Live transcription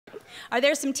Are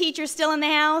there some teachers still in the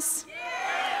house?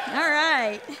 Yeah. All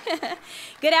right.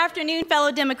 Good afternoon,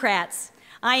 fellow Democrats.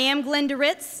 I am Glenda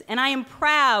Ritz, and I am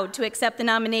proud to accept the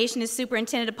nomination as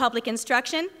Superintendent of Public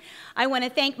Instruction. I want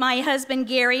to thank my husband,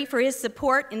 Gary, for his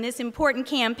support in this important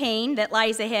campaign that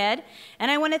lies ahead. And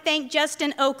I want to thank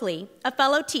Justin Oakley, a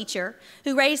fellow teacher,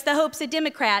 who raised the hopes of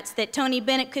Democrats that Tony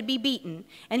Bennett could be beaten,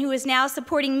 and who is now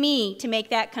supporting me to make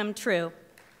that come true.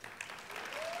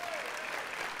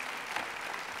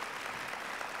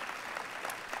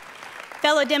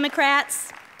 Fellow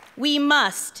Democrats, we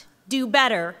must do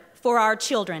better for our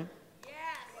children.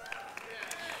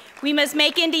 We must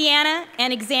make Indiana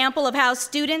an example of how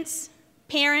students,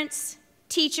 parents,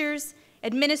 teachers,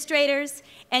 administrators,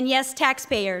 and yes,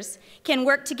 taxpayers can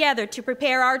work together to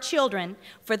prepare our children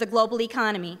for the global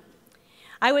economy.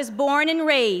 I was born and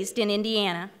raised in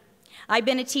Indiana. I've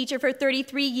been a teacher for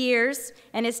 33 years,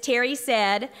 and as Terry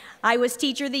said, I was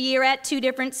Teacher of the Year at 2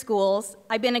 different schools.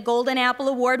 I've been a Golden Apple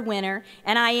Award winner,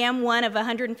 and I am one of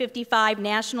 155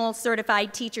 national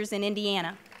certified teachers in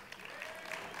Indiana.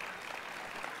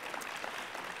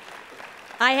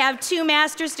 I have 2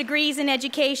 master's degrees in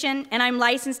education, and I'm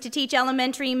licensed to teach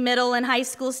elementary, middle, and high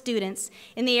school students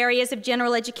in the areas of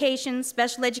general education,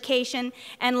 special education,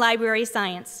 and library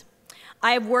science.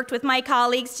 I have worked with my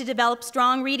colleagues to develop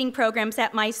strong reading programs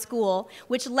at my school,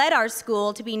 which led our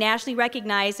school to be nationally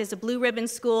recognized as a Blue Ribbon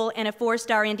School and a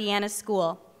 4-star Indiana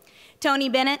school. Tony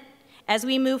Bennett, as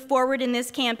we move forward in this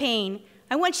campaign,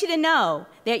 I want you to know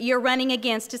that you're running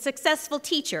against a successful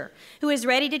teacher who is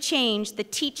ready to change the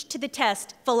teach to the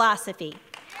test philosophy.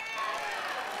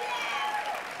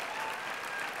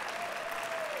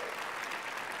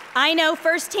 I know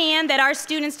firsthand that our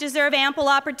students deserve ample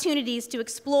opportunities to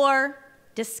explore,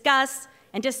 discuss,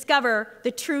 and discover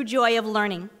the true joy of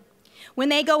learning. When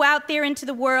they go out there into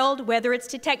the world, whether it's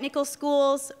to technical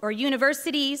schools or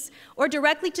universities or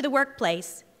directly to the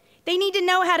workplace, they need to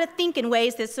know how to think in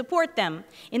ways that support them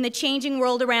in the changing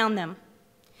world around them.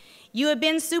 You have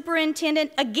been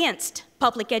superintendent against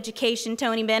public education,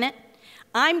 Tony Bennett.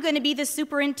 I'm going to be the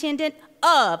superintendent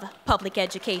of public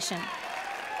education.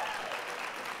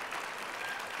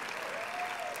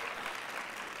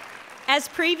 As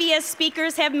previous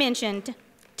speakers have mentioned,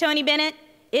 Tony Bennett,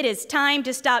 it is time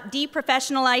to stop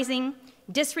deprofessionalizing,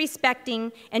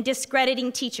 disrespecting, and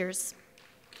discrediting teachers.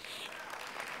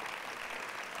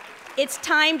 It's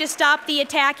time to stop the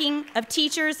attacking of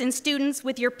teachers and students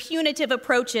with your punitive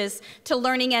approaches to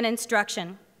learning and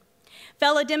instruction.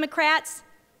 Fellow Democrats,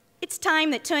 it's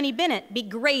time that Tony Bennett be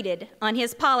graded on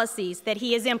his policies that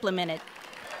he has implemented.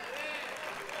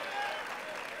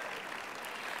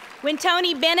 When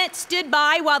Tony Bennett stood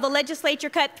by while the legislature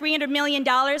cut $300 million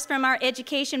from our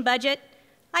education budget,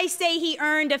 I say he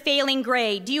earned a failing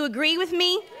grade. Do you agree with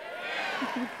me?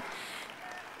 Yeah.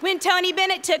 When Tony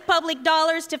Bennett took public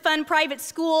dollars to fund private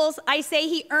schools, I say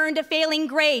he earned a failing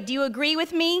grade. Do you agree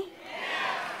with me?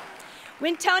 Yeah.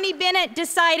 When Tony Bennett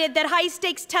decided that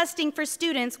high-stakes testing for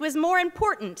students was more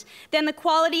important than the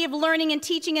quality of learning and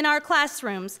teaching in our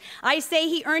classrooms, I say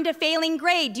he earned a failing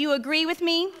grade. Do you agree with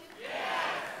me? Yeah.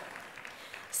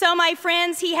 So, my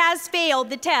friends, he has failed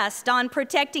the test on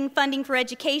protecting funding for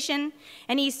education,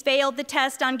 and he's failed the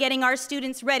test on getting our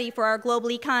students ready for our global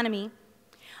economy.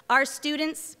 Our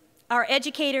students, our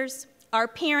educators, our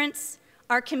parents,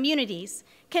 our communities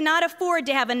cannot afford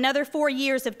to have another 4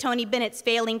 years of Tony Bennett's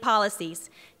failing policies.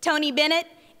 Tony Bennett,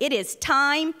 it is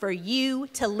time for you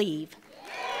to leave.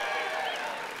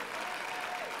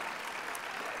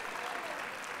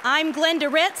 I'm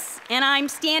Glenda Ritz, and I'm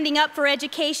standing up for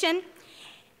education.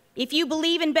 If you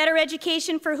believe in better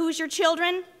education for Hoosier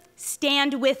children,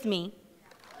 stand with me.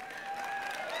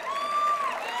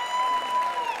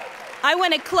 I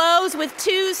want to close with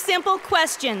 2 simple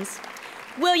questions.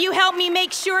 Will you help me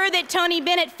make sure that Tony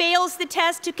Bennett fails the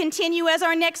test to continue as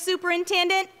our next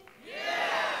superintendent? Yes.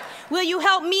 Will you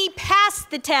help me pass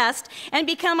the test and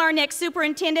become our next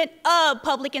superintendent of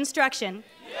public instruction?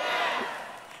 Yes.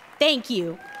 Thank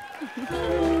you.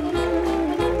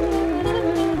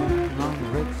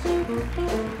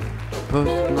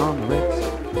 Putting on the Ritz,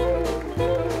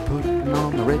 putting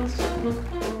on the Ritz.